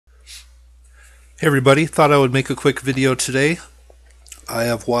Hey everybody, thought I would make a quick video today. I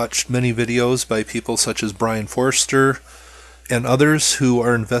have watched many videos by people such as Brian Forster and others who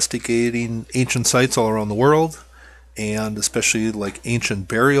are investigating ancient sites all around the world, and especially like ancient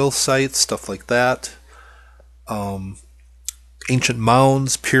burial sites, stuff like that, ancient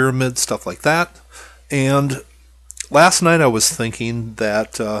mounds, pyramids, stuff like that. And last night I was thinking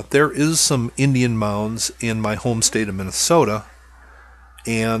that there is some Indian mounds in my home state of Minnesota.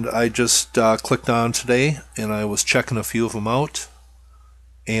 And I just clicked on today and I was checking a few of them out,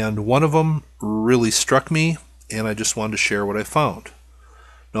 and one of them really struck me and I just wanted to share what I found.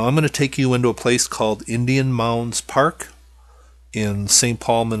 Now I'm going to take you into a place called Indian Mounds Park in St.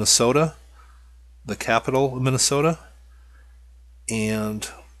 Paul, Minnesota, the capital of Minnesota. And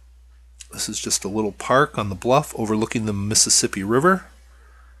this is just a little park on the bluff overlooking the Mississippi River,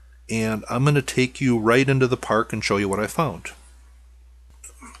 and I'm going to take you right into the park and show you what I found.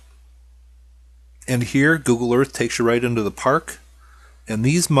 And here, Google Earth takes you right into the park. And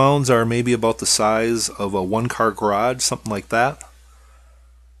these mounds are maybe about the size of a one-car garage, something like that.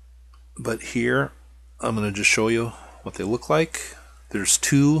 But here, I'm going to just show you what they look like. There's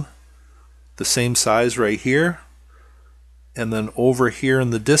two the same size right here. And then over here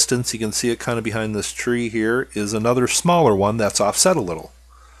in the distance, you can see it kind of behind this tree here, is another smaller one that's offset a little.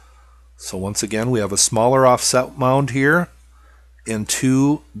 So once again, we have a smaller offset mound here, and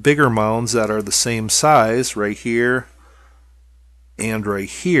two bigger mounds that are the same size right here and right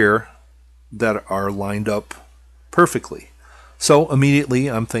here that are lined up perfectly. So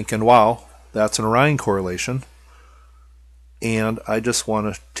immediately I'm thinking, wow, that's an Orion correlation. And I just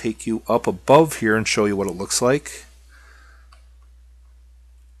want to take you up above here and show you what it looks like.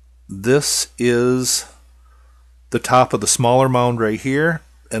 This is the top of the smaller mound right here,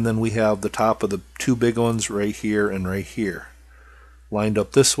 and then we have the top of the two big ones right here and right here, lined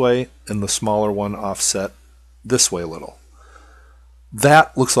up this way, and the smaller one offset this way a little.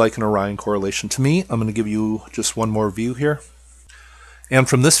 That looks like an Orion correlation to me. I'm going to give you just one more view here. And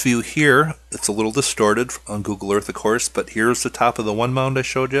from this view here, it's a little distorted on Google Earth, of course, but here's the top of the one mound I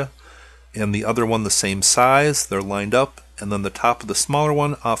showed you, and the other one the same size. They're lined up, and then the top of the smaller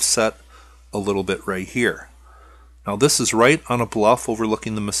one offset a little bit right here. Now this is right on a bluff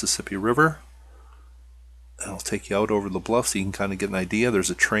overlooking the Mississippi River. I'll take you out over the bluff so you can kind of get an idea. There's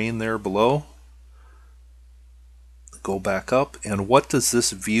a train there below. Go back up, and what does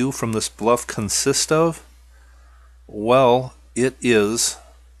this view from this bluff consist of? Well, it is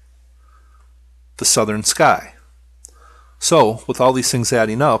the southern sky. So, with all these things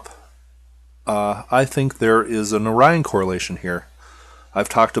adding up, I think there is an Orion correlation here. I've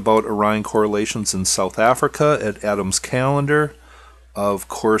talked about Orion correlations in South Africa at Adam's Calendar, of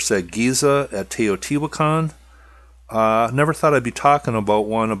course at Giza, at Teotihuacan. Never thought I'd be talking about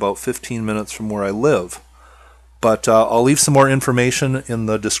one about 15 minutes from where I live. But I'll leave some more information in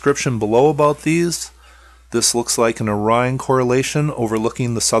the description below about these. This looks like an Orion correlation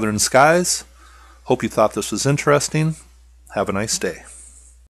overlooking the southern skies. Hope you thought this was interesting. Have a nice day.